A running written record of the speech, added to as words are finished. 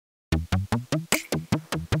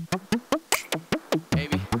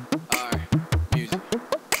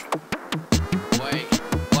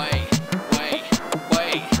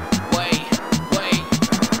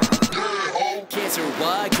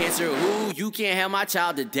can't have my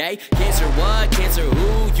child today. Cancer what? Cancer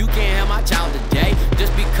who? You can't have my child today.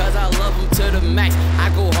 Just because I love him to the max.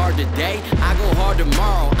 I go hard today, I go hard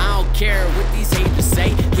tomorrow. I don't care what these haters say.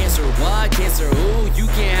 Cancer what? Cancer who? You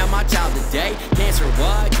can't have my child today. Cancer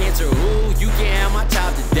what? Cancer who? You can't have my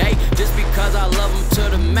child today. Just because I love him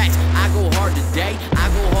to the max. I go hard today, I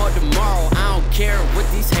go hard tomorrow. I don't care what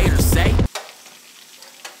these haters say.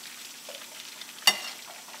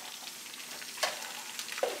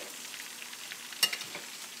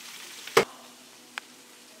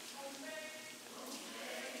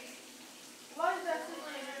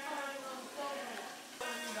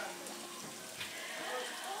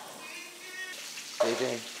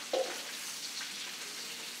 JJ,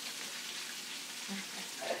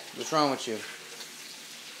 what's wrong with you?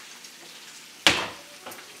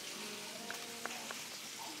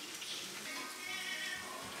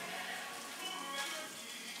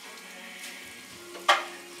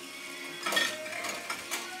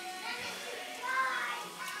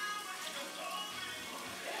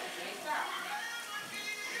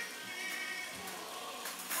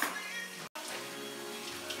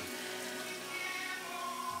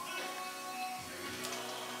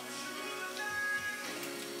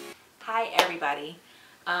 Hi everybody.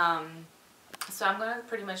 So I'm going to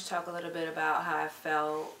pretty much talk a little bit about how I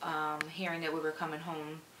felt hearing that we were coming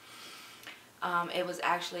home. It was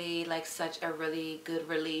actually like such a really good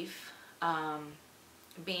relief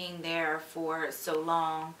being there for so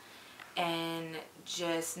long and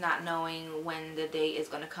just not knowing when the day is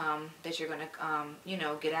going to come that you're going to you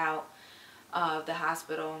know, get out of the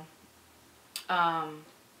hospital. I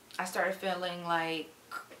started feeling like,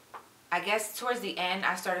 I guess towards the end,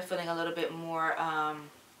 I started feeling a little bit more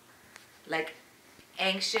like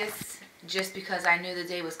anxious just because I knew the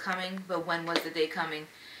day was coming, but when was the day coming?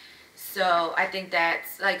 So I think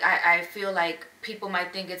that's like, I feel like people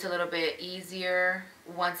might think it's a little bit easier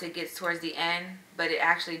once it gets towards the end, but it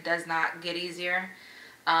actually does not get easier.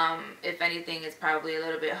 If anything, it's probably a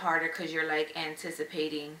little bit harder because you're like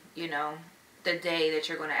anticipating, you know, the day that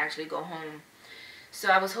you're going to actually go home. So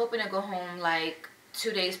I was hoping to go home like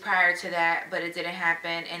 2 days prior to that, but it didn't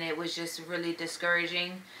happen, and it was just really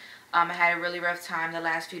discouraging. I had a really rough time the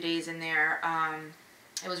last few days in there.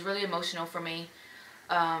 It was really emotional for me,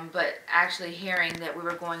 but actually hearing that we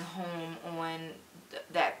were going home on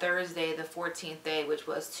that Thursday, the 14th day, which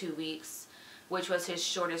was 2 weeks, which was his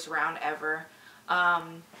shortest round ever,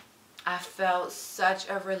 I felt such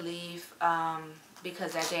a relief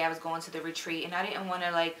because that day I was going to the retreat, and I didn't want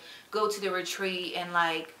to like go to the retreat and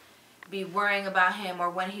like be worrying about him or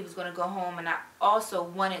when he was going to go home. And I also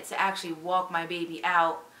wanted to actually walk my baby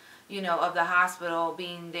out, you know, of the hospital.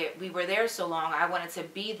 Being that we were there so long, I wanted to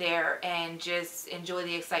be there and just enjoy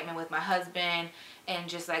the excitement with my husband and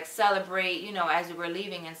just like celebrate, you know, as we were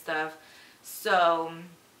leaving and stuff. So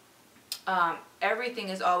everything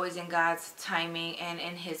is always in God's timing and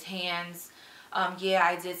in his hands. Yeah,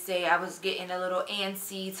 I did say I was getting a little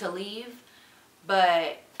antsy to leave,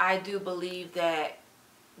 but I do believe that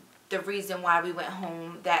the reason why we went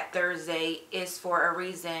home that Thursday is for a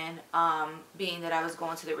reason, being that I was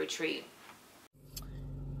going to the retreat.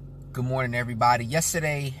 Good morning, everybody.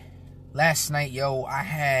 Last night, yo, I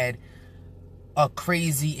had a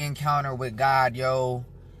crazy encounter with God, yo.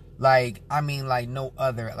 Like, I mean, like no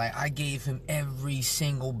other. Like, I gave him every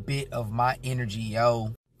single bit of my energy,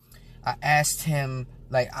 yo. I asked him,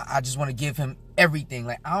 like, I just want to give him everything.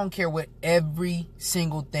 Like, I don't care what every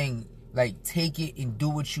single thing. Like, take it and do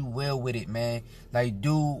what you will with it, man. Like,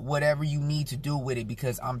 do whatever you need to do with it,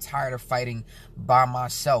 because I'm tired of fighting by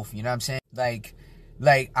myself. You know what I'm saying? Like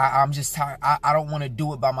I'm just tired. I don't want to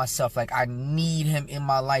do it by myself. Like, I need him in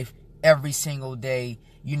my life every single day.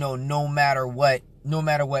 You know, no matter what,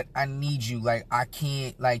 I need you. Like, I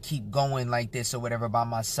can't, like, keep going like this or whatever by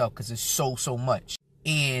myself, because it's so much.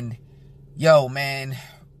 And, yo, man,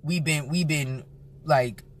 we've been,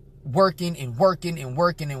 like, working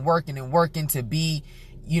to be,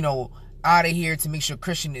 you know, out of here, to make sure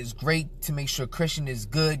Christian is great, to make sure Christian is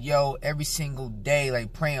good, yo, every single day,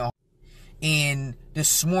 like, praying. And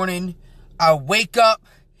this morning, I wake up,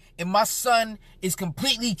 and my son is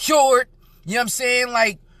completely cured. You know what I'm saying?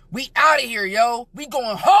 Like, we out of here, yo. We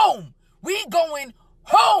going home.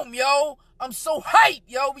 Yo. I'm so hyped,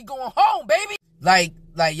 yo. We going home, baby. Like,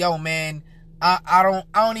 yo, man, I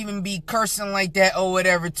don't even be cursing like that or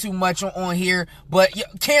whatever too much on here. But, yo,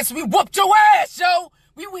 Cancer, we whooped your ass, yo.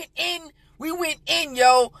 We went in,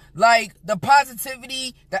 yo. Like, the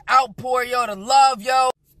positivity, the outpour, yo, the love,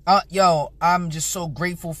 yo. Yo, I'm just so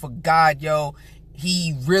grateful for God, yo.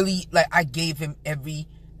 He really, like, I gave him every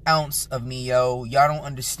ounce of me, yo. Y'all don't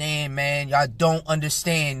understand, man. Y'all don't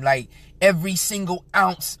understand. Like, every single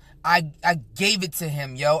ounce, I gave it to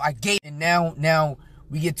him, yo. And now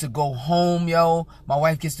we get to go home, yo. My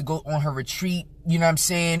wife gets to go on her retreat, you know what I'm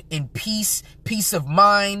saying, in peace of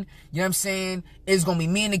mind, you know what I'm saying. It's gonna be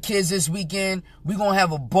me and the kids this weekend. We gonna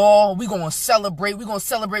have a ball. We gonna celebrate. We gonna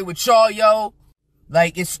celebrate with y'all, yo.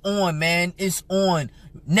 Like, it's on, man. It's on.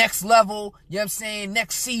 Next level, you know what I'm saying?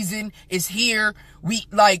 Next season is here.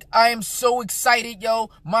 I am so excited, yo.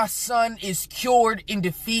 My son is cured and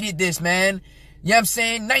defeated this, man. You know what I'm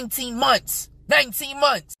saying? 19 months. 19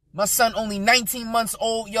 months. My son only 19 months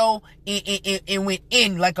old, yo, and went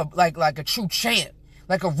in like a true champ.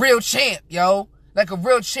 Like a real champ, yo. Like a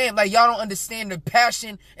real champ. Like, y'all don't understand the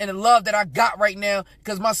passion and the love that I got right now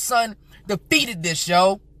because my son defeated this,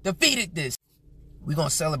 yo. Defeated this. We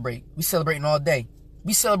gonna celebrate. We celebrating all day.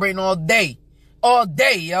 We celebrating all day. All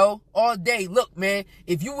day, yo. All day. Look, man,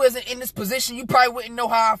 if you wasn't in this position, you probably wouldn't know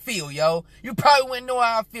how I feel, yo. You probably wouldn't know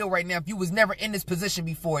how I feel right now if you was never in this position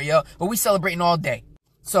before, yo. But we celebrating all day.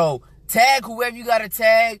 So, tag whoever you gotta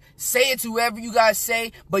tag. Say it to whoever you gotta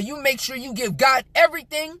say. But you make sure you give God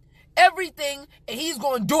everything, and he's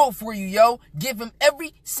gonna do it for you, yo. Give him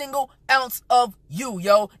every single ounce of you,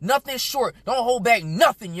 yo. Nothing short. Don't hold back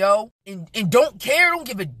nothing, yo. And don't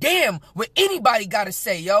give a damn what anybody gotta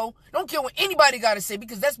say, yo. Don't care what anybody gotta say,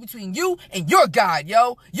 because that's between you and your God,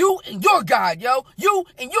 yo. You and your God, yo. You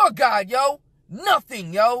and your God, yo.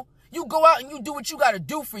 Nothing, yo. You go out and you do what you gotta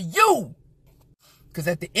do for you. Because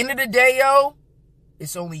at the end of the day, yo,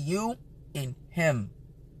 it's only you and him.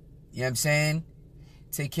 You know what I'm saying?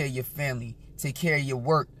 Take care of your family. Take care of your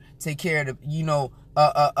work. Take care of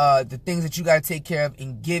the things that you got to take care of,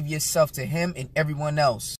 and give yourself to him and everyone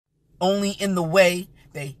else. Only in the way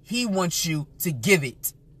that he wants you to give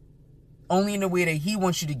it. Only in the way that he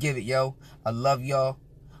wants you to give it, yo. I love y'all.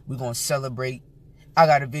 We're going to celebrate. I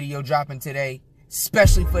got a video dropping today,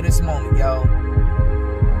 especially for this moment, yo.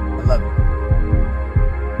 I love it.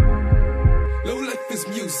 Low life is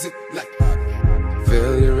music, like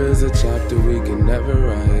failure is a chapter we can never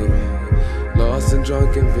write. Lost and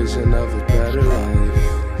drunken vision of a better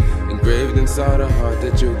life. Engraved inside a heart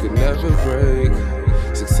that you could never break.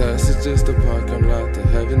 Success is just a parking lot to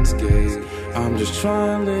heaven's gate. I'm just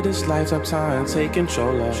trying to live this life up time, take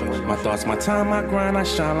control of my thoughts, my time, my grind. I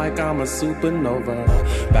shine like I'm a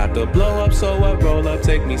supernova. About to blow up, so I roll up,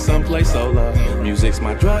 take me someplace solar. Music's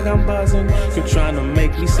my drug, I'm buzzing. You're trying to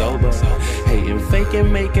make me sober. Hating,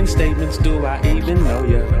 faking, making statements. Do I even know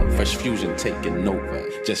ya? Fresh fusion taking over.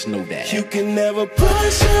 Just know that you can never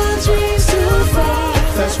push your dreams too far.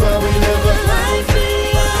 That's why we never life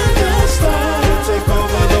beyond the stars. We'll take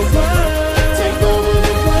over the world. Take over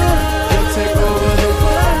the world. We'll take over the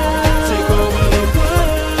world. Take over the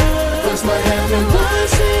world. First might happen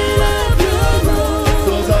once in a blue moon.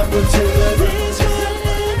 Those opportunities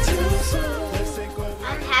will too soon.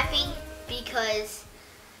 I'm happy because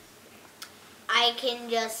I can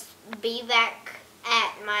just be back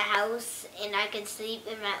at my house and I can sleep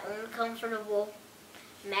in my own comfortable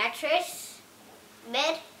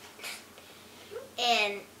bed,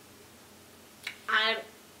 and I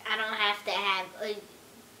don't have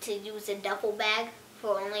to use a duffel bag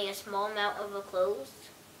for only a small amount of clothes,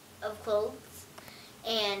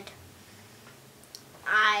 and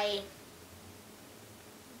I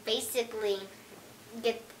basically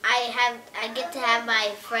get to have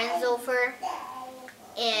my friends over,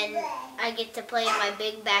 and I get to play in my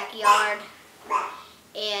big backyard,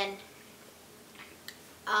 and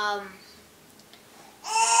I'm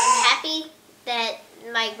happy that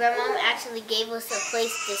my grandma actually gave us a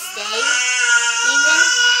place to stay,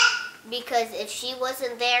 even because if she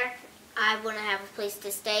wasn't there, I wouldn't have a place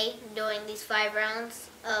to stay during these 5 rounds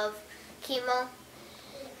of chemo.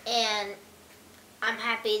 And I'm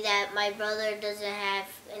happy that my brother doesn't have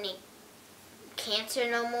any cancer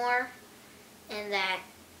no more, and that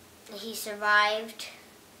he survived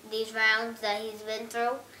these rounds that he's been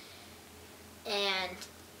through, and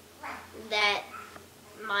that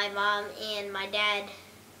my mom and my dad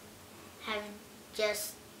have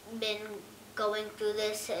just been going through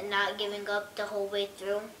this and not giving up the whole way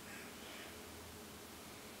through.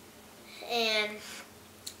 And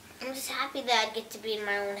I'm just happy that I get to be in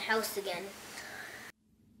my own house again.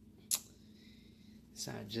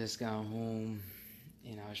 So I just got home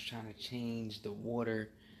and I was trying to change the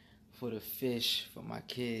water for the fish for my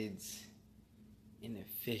kids, and the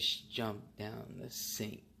fish jumped down the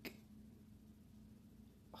sink.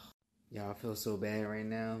 Y'all, I feel so bad right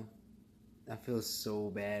now. I feel so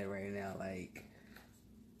bad right now. Like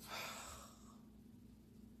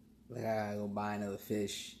I gotta go buy another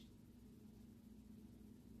fish.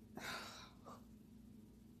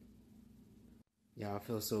 Y'all, I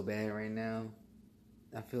feel so bad right now.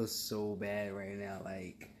 I feel so bad right now.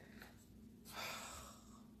 Like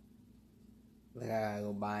I gotta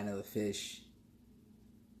go buy another fish.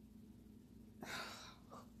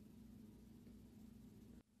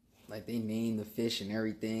 Like, they named the fish and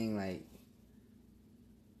everything. Like,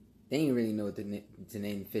 they didn't really know what to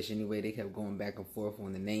name the fish anyway. They kept going back and forth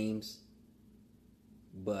on the names.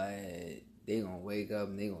 But they gonna wake up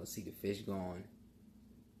and they gonna see the fish gone.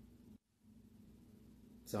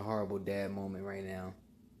 It's a horrible dad moment right now.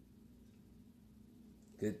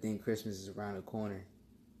 Good thing Christmas is around the corner.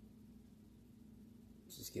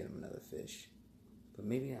 Just get him another fish. But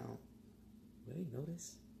maybe I don't. Will they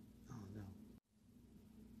notice? I don't know.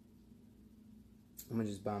 I'm gonna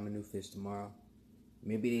just buy him a new fish tomorrow.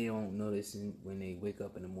 Maybe they don't notice when they wake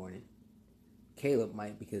up in the morning. Caleb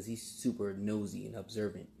might, because he's super nosy and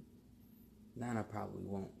observant. Nana probably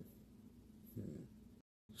won't.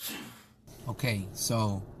 Okay,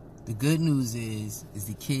 so the good news is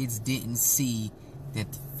the kids didn't see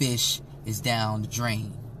that the fish is down the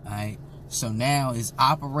drain. Alright? So now it's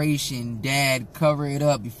Operation Dad cover it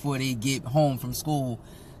up before they get home from school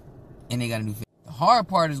and they got a new fish. The hard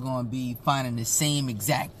part is going to be finding the same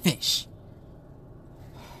exact fish.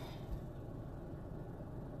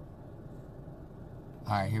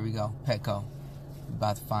 Alright, here we go. Petco. We're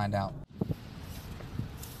about to find out.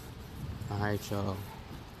 Alright, y'all.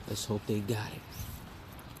 Let's hope they got it.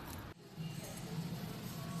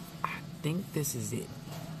 I think this is it.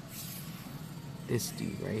 This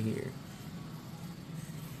dude right here.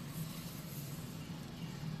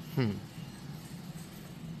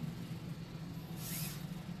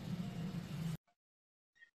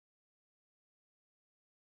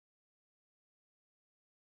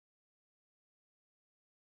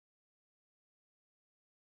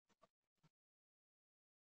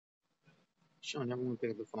 Sean never want to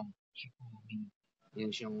pick up the phone. She called me,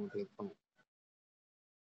 and she don't want to pick up the phone.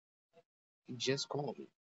 He just called me.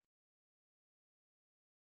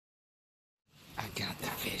 I got the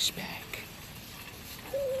fish back.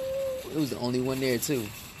 It was the only one there too.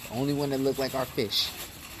 The only one that looked like our fish.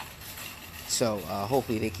 So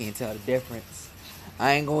hopefully they can't tell the difference.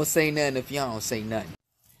 I ain't gonna say nothing if y'all don't say nothing.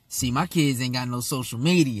 See, my kids ain't got no social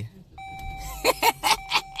media.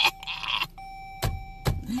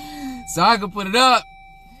 So I can put it up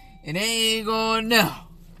and they ain't gonna know.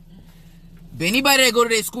 But anybody that go to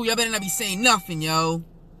their school, y'all better not be saying nothing, yo.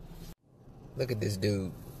 Look at this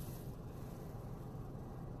dude.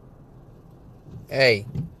 Hey.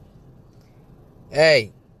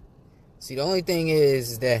 Hey. See, the only thing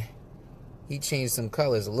is that he changed some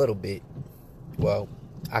colors a little bit. Well,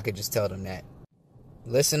 I could just tell them that.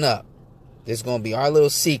 Listen up. This is going to be our little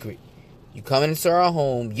secret. You come into our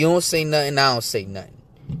home, you don't say nothing, I don't say nothing.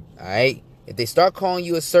 Alright? If they start calling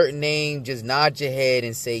you a certain name, just nod your head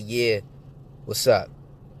and say, yeah, what's up?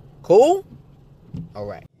 Cool?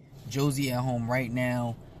 Alright. Josie at home right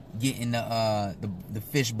now, getting the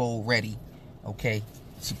fish bowl ready. Okay?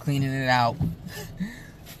 She cleaning it out.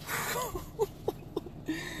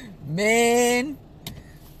 Man,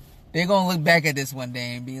 they're gonna look back at this one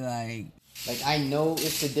day and be like, I know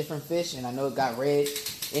it's a different fish and I know it got red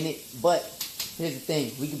in it, but here's the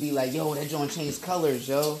thing, we could be like, yo, that joint changed colors,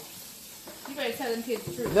 yo. You better tell them kids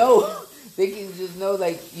the truth. No, they can just know,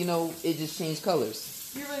 like, you know, it just changed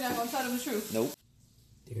colors. You're really not gonna tell them the truth? Nope.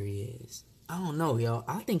 There he is. I don't know, y'all.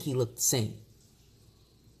 I think he looked the same.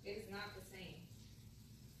 It's not the same.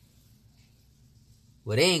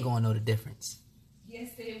 Well, they ain't gonna know the difference. Yes,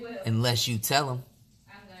 they will. Unless you tell them.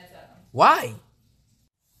 I'm gonna tell them. Why?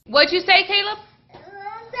 What'd you say, Caleb?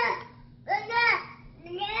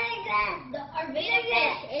 Our beta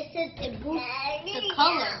fish, it says it boosts the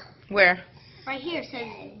color. Where? Right here it says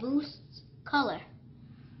it boosts color.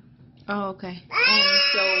 Oh, okay.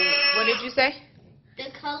 So, what did you say? The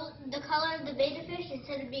color of the beta fish,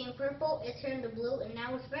 instead of being purple, it turned to blue, and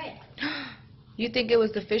now it's red. You think it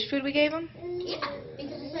was the fish food we gave him? Yeah,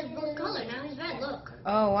 because it said blue color, now he's red, look.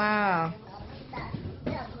 Oh, wow.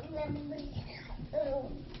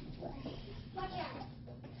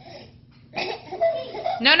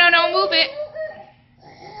 No, don't move it.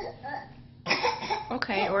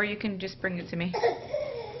 Okay, or you can just bring it to me.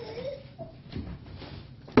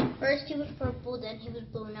 First he was purple, then he was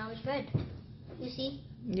blue, now he's red. You see?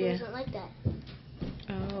 Yeah. It wasn't like that.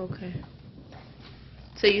 Oh, okay.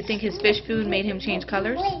 So you think his fish food made him change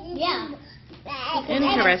colors? Yeah.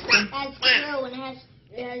 Interesting. It has krill, and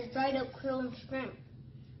it has dried up krill and shrimp.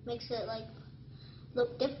 Makes it, like,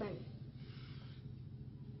 look different.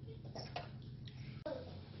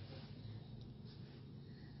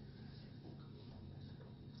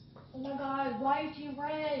 Oh my god, why is he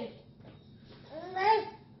red?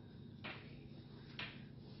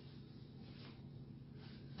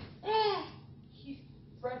 He's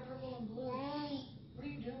red, purple, and blue. What are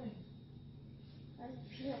you doing? Are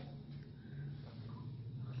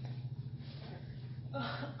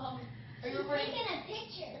you recording? Taking a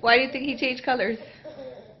picture. Why do you think he changed colors?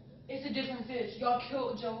 It's a different fish. Y'all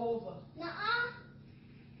killed Jehovah. Nuh-uh.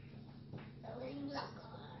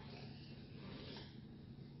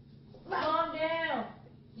 Calm down.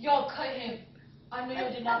 Y'all cut him. I know you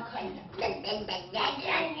did not cut him.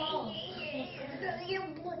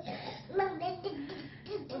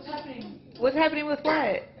 What's happening? What's happening with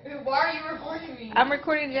what? Why are you recording me? I'm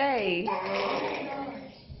recording Jay.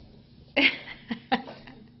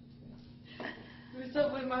 What's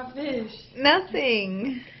up with my fish?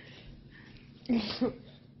 Nothing.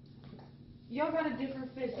 Y'all got a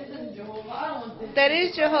different fish. This isn't Jehovah. I don't want this. That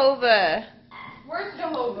is Jehovah. Where's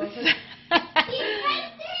Jehovah? He's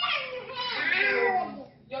right there.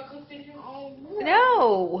 Y'all cooked it here?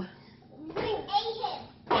 No. We ate him.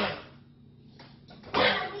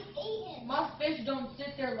 Yeah, we ate him. My fish don't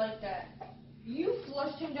sit there like that. You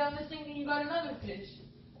flushed him down the sink and you got another fish.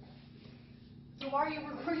 So why are you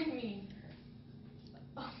recording me?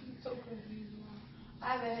 I'm so confused now.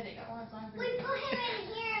 I have a headache. I don't have time for We you. put him in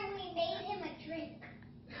here and we made him a drink.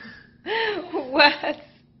 What?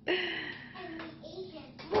 And we ate him.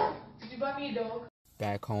 Did you buy me a dog?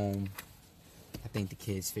 Back home, I think the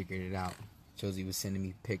kids figured it out. Josie was sending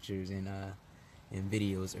me pictures and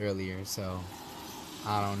videos earlier, so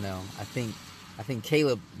I don't know. I think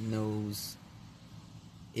Kaleb knows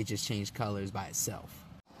it just changed colors by itself.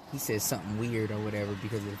 He said something weird or whatever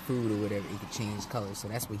because of the food or whatever, it could change colors. So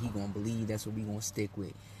that's what he gonna believe, that's what we gonna stick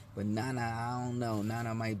with. But Nana, I don't know.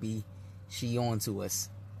 Nana might be, she on to us.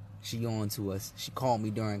 She on to us. She called me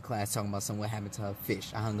during class talking about something what happened to her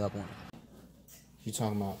fish. I hung up on her. You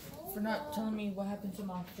talking about? For not telling me what happened to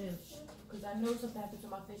my fish. Because I know something happened to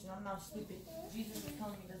my fish and I'm not stupid. Jesus is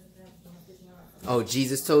telling me that's what happened to my fish. And I'm not. Oh,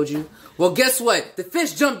 Jesus told you? Well, guess what? The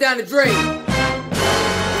fish jumped down the drain.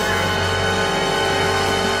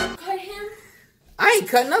 Cut him? I ain't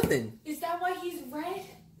cut nothing. Is that why he's red?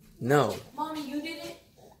 No. Mommy, you did it?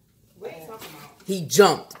 What are you talking about? He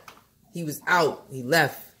jumped. He was out. He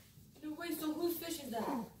left. Wait, so whose fish is that?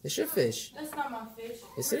 It's your fish. That's not my fish.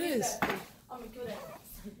 Yes, Where it is. that fish? I'm gonna kill that.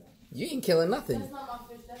 You ain't killing nothing. That's not my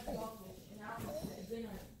fish. That's your fish. And I'm dinner.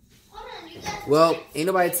 Hold on, you guys. Well, ain't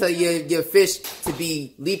nobody tell you your fish to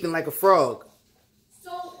be leaping like a frog.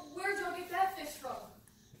 So where'd y'all get that fish from?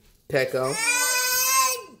 Pecco. Huh?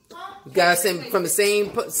 You got us from the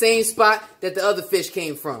same spot that the other fish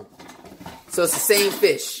came from. So it's the same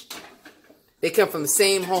fish. They come from the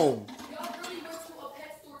same home. Y'all really went to a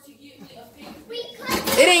pet store to get me a fake We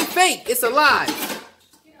cut. It ain't fake. It's a lie.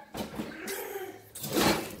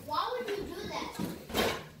 Why would you do that?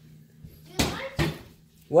 You lied?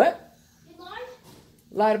 What? You lied?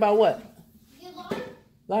 Lied about what? You lied?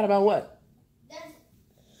 Lied about what?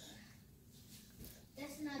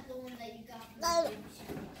 That's not the one that you got from the baby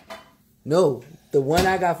shower. No. The one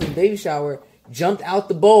I got from the baby shower jumped out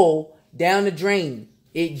the bowl down the drain.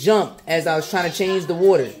 It jumped as I was trying to change the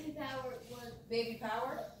water. Baby power was baby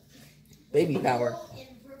power. Baby power. yellow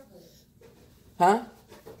and purple. Huh?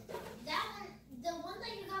 That one, the one that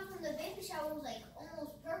you got from the baby shower was like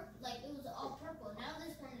almost purple, like it was all purple. Now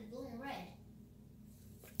this one is blue and red.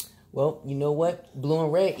 Well, you know what? Blue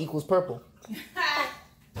and red equals purple.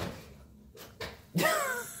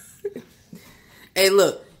 Hey,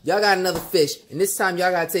 look. Y'all got another fish. And this time, y'all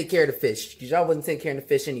got to take care of the fish. Because y'all wasn't taking care of the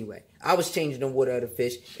fish anyway. I was changing the water of the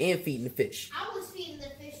fish and feeding the fish. I was feeding the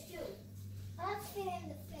fish too. I was feeding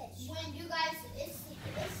the fish. When you guys, it's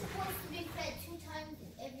supposed to be fed 2 times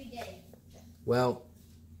every day. Well,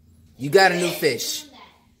 you got a new fish.